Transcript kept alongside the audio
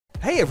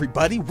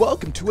everybody,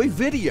 welcome to a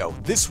video.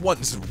 This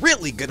one's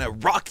really gonna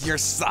rock your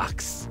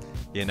socks.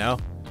 You know?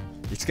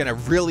 It's gonna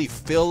really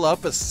fill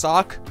up a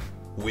sock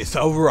with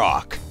a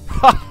rock.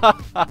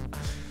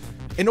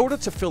 In order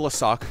to fill a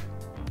sock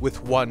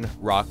with one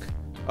rock,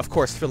 of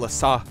course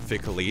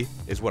philosophically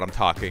is what I'm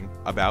talking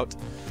about,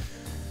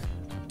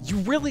 you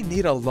really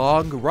need a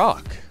long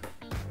rock.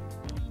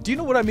 Do you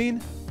know what I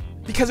mean?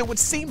 Because it would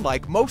seem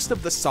like most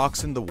of the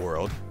socks in the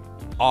world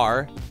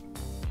are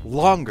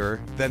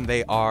longer than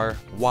they are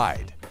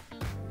wide.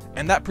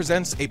 And that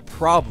presents a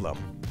problem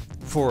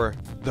for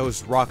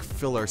those rock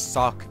filler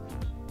sock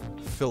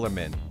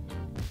fillermen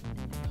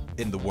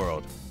in the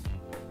world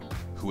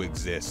who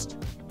exist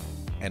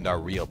and are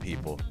real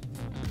people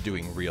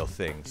doing real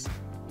things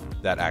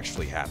that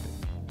actually happen.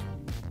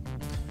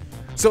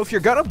 So if you're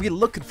gonna be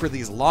looking for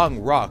these long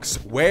rocks,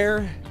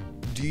 where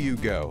do you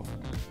go?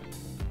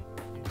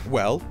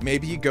 Well,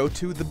 maybe you go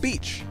to the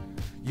beach.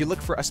 You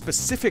look for a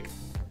specific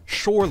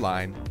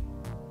shoreline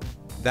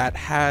that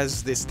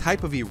has this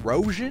type of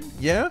erosion,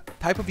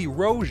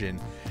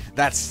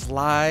 that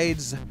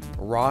slides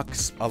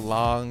rocks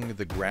along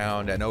the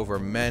ground and over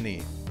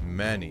many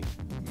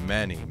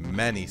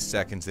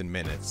seconds and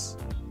minutes.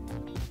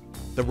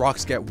 The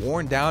rocks get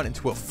worn down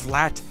into a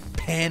flat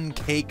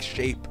pancake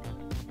shape.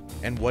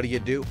 And what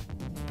do?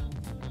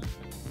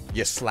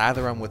 You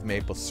slather them with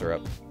maple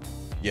syrup.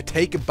 You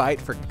take a bite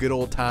for good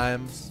old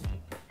times.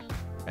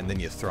 And then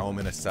you throw them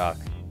in a sock.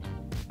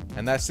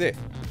 And that's it.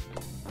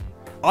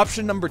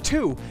 Option number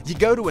 2, you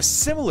go to a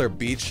similar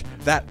beach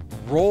that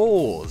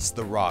rolls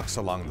the rocks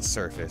along the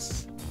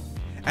surface.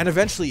 And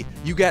eventually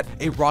you get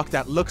a rock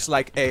that looks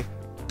like a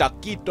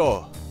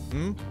taquito.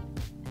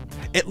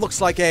 It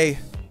looks like a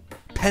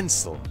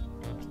pencil.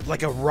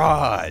 Like a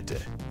rod.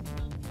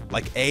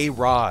 Like a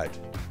rod.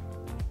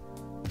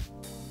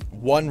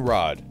 One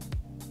rod.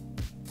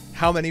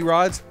 How many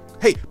rods?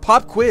 Hey,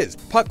 pop quiz.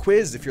 Pop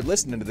quiz if you're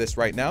listening to this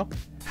right now.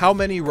 How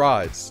many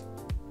rods?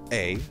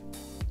 A,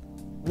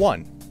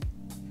 1.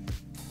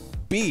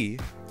 B,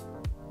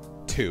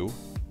 2.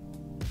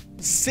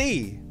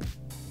 C,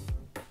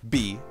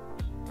 B,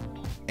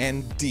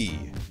 and D,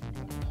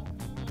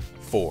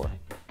 4.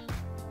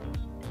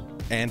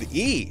 And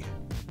E,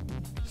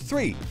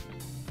 3.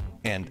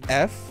 And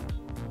F,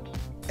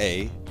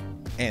 A,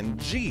 and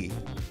G,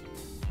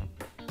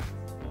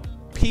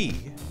 P,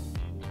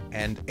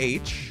 and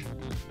H,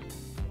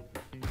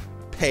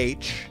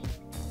 Page,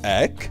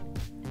 Ek.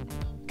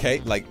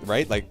 Okay, like,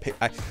 right? Like,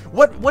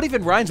 what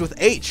even rhymes with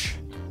H?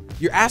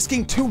 You're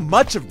asking too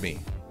much of me.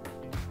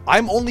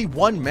 I'm only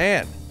one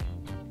man.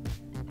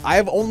 I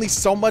have only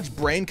so much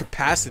brain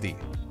capacity.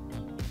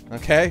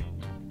 Okay?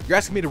 You're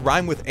asking me to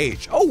rhyme with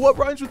H. Oh, what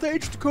rhymes with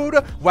H,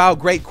 Dakota? Wow,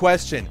 great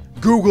question.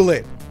 Google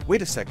it.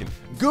 Wait a second.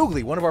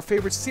 Googly, one of our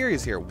favorite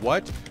series here.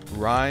 What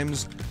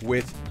rhymes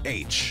with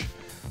H?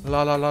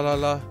 La la la la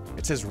la.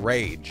 It says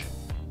rage.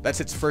 That's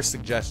its first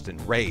suggestion.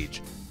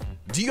 Rage.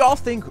 Do y'all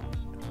think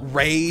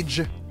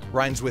rage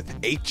rhymes with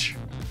H?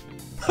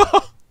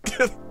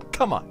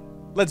 Come on.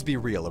 Let's be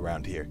real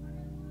around here.